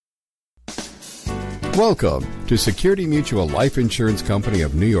Welcome to Security Mutual Life Insurance Company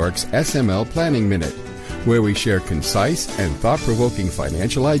of New York's SML Planning Minute, where we share concise and thought-provoking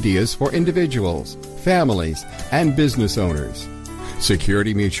financial ideas for individuals, families, and business owners.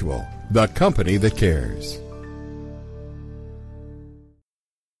 Security Mutual, the company that cares.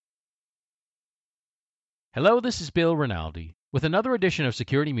 Hello, this is Bill Rinaldi with another edition of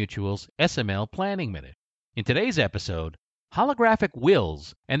Security Mutual's SML Planning Minute. In today's episode, holographic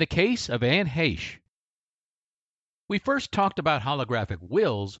wills and the case of Anne Heche. We first talked about holographic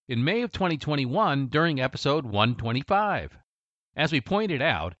wills in May of 2021 during episode 125. As we pointed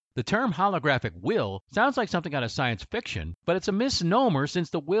out, the term holographic will sounds like something out of science fiction, but it's a misnomer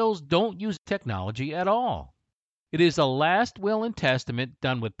since the wills don't use technology at all. It is the last will and testament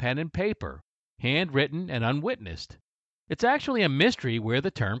done with pen and paper, handwritten and unwitnessed. It's actually a mystery where the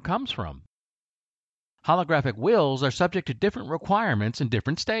term comes from. Holographic wills are subject to different requirements in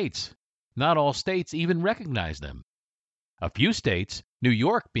different states. Not all states even recognize them. A few states, New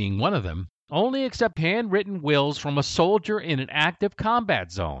York being one of them, only accept handwritten wills from a soldier in an active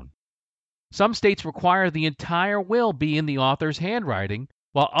combat zone. Some states require the entire will be in the author's handwriting,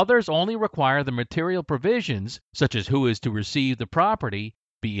 while others only require the material provisions, such as who is to receive the property,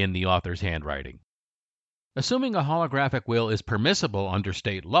 be in the author's handwriting. Assuming a holographic will is permissible under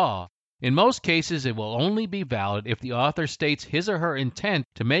state law, in most cases it will only be valid if the author states his or her intent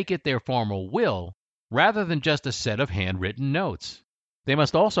to make it their formal will, rather than just a set of handwritten notes. They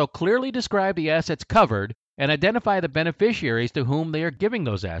must also clearly describe the assets covered and identify the beneficiaries to whom they are giving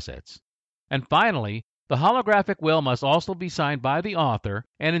those assets. And finally, the holographic will must also be signed by the author,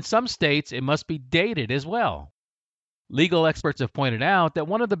 and in some states it must be dated as well. Legal experts have pointed out that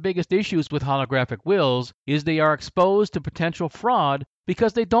one of the biggest issues with holographic wills is they are exposed to potential fraud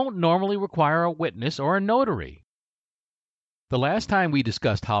because they don't normally require a witness or a notary. The last time we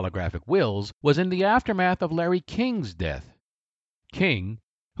discussed holographic wills was in the aftermath of Larry King's death. King,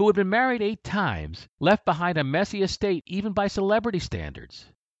 who had been married 8 times, left behind a messy estate even by celebrity standards.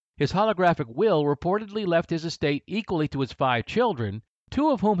 His holographic will reportedly left his estate equally to his 5 children, 2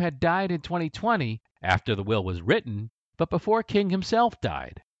 of whom had died in 2020 after the will was written, but before King himself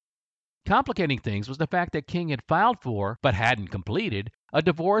died. Complicating things was the fact that King had filed for, but hadn't completed, a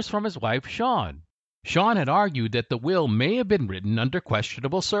divorce from his wife Shawn. Shawn had argued that the will may have been written under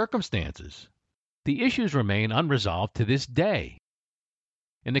questionable circumstances. The issues remain unresolved to this day.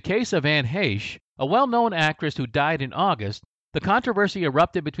 In the case of Anne Heche, a well-known actress who died in August, the controversy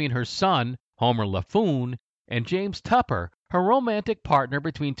erupted between her son, Homer Laffoon, and James Tupper, her romantic partner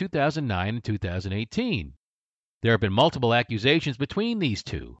between 2009 and 2018. There have been multiple accusations between these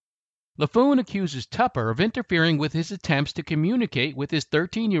two. Laffoon accuses Tupper of interfering with his attempts to communicate with his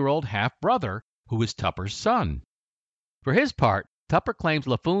 13-year-old half-brother, who is Tupper's son. For his part, Tupper claims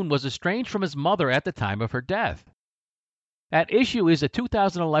Laffoon was estranged from his mother at the time of her death. At issue is a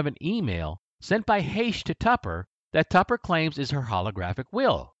 2011 email sent by Heche to Tupper that Tupper claims is her holographic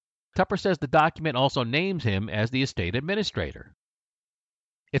will. Tupper says the document also names him as the estate administrator.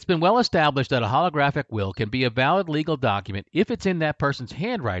 It's been well established that a holographic will can be a valid legal document if it's in that person's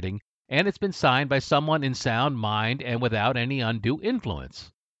handwriting and it's been signed by someone in sound mind and without any undue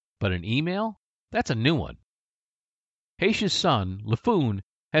influence. But an email? That's a new one. Heche's son, Laffoon,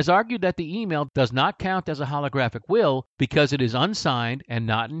 has argued that the email does not count as a holographic will because it is unsigned and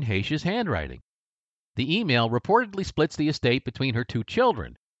not in Heche's handwriting. The email reportedly splits the estate between her 2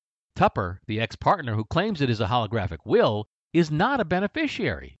 children. Tupper, the ex-partner who claims it is a holographic will, is not a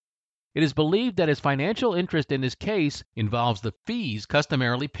beneficiary. It is believed that his financial interest in this case involves the fees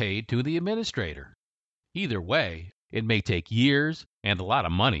customarily paid to the administrator. Either way, it may take years and a lot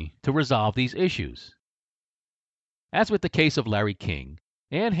of money to resolve these issues. As with the case of Larry King,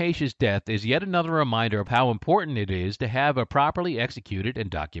 Anne Heche's death is yet another reminder of how important it is to have a properly executed and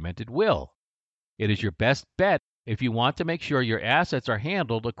documented will. It is your best bet if you want to make sure your assets are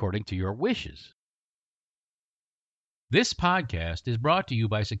handled according to your wishes. This podcast is brought to you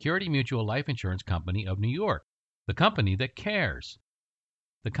by Security Mutual Life Insurance Company of New York, the company that cares.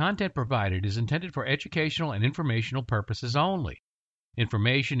 The content provided is intended for educational and informational purposes only.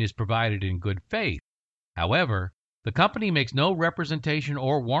 Information is provided in good faith. However, the company makes no representation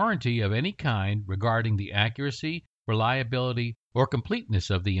or warranty of any kind regarding the accuracy, reliability, or completeness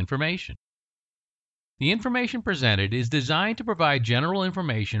of the information. The information presented is designed to provide general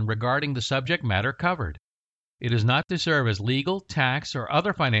information regarding the subject matter covered. It is not to serve as legal, tax, or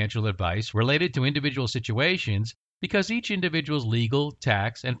other financial advice related to individual situations because each individual's legal,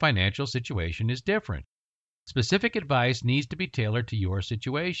 tax, and financial situation is different. Specific advice needs to be tailored to your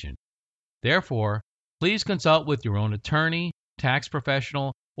situation. Therefore, please consult with your own attorney, tax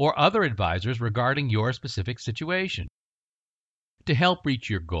professional, or other advisors regarding your specific situation. To help reach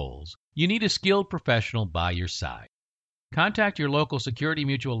your goals, you need a skilled professional by your side. Contact your local Security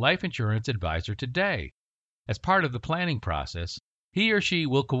Mutual Life Insurance advisor today. As part of the planning process, he or she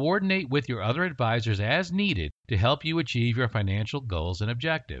will coordinate with your other advisors as needed to help you achieve your financial goals and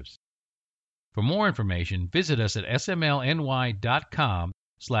objectives. For more information, visit us at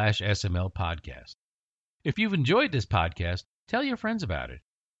smlny.com/smlpodcast. If you've enjoyed this podcast, tell your friends about it.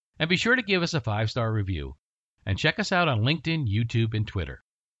 And be sure to give us a 5-star review. And check us out on LinkedIn, YouTube, and Twitter.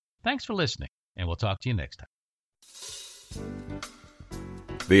 Thanks for listening, and we'll talk to you next time.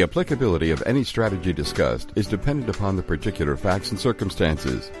 The applicability of any strategy discussed is dependent upon the particular facts and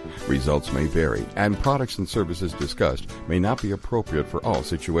circumstances. Results may vary, and products and services discussed may not be appropriate for all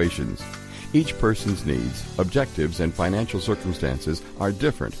situations. Each person's needs, objectives, and financial circumstances are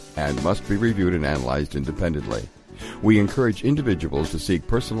different and must be reviewed and analyzed independently. We encourage individuals to seek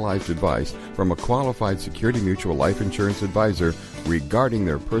personalized advice from a qualified Security Mutual Life Insurance advisor regarding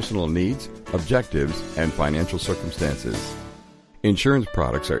their personal needs, objectives, and financial circumstances. Insurance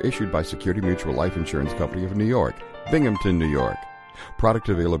products are issued by Security Mutual Life Insurance Company of New York, Binghamton, New York. Product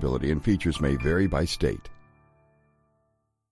availability and features may vary by state.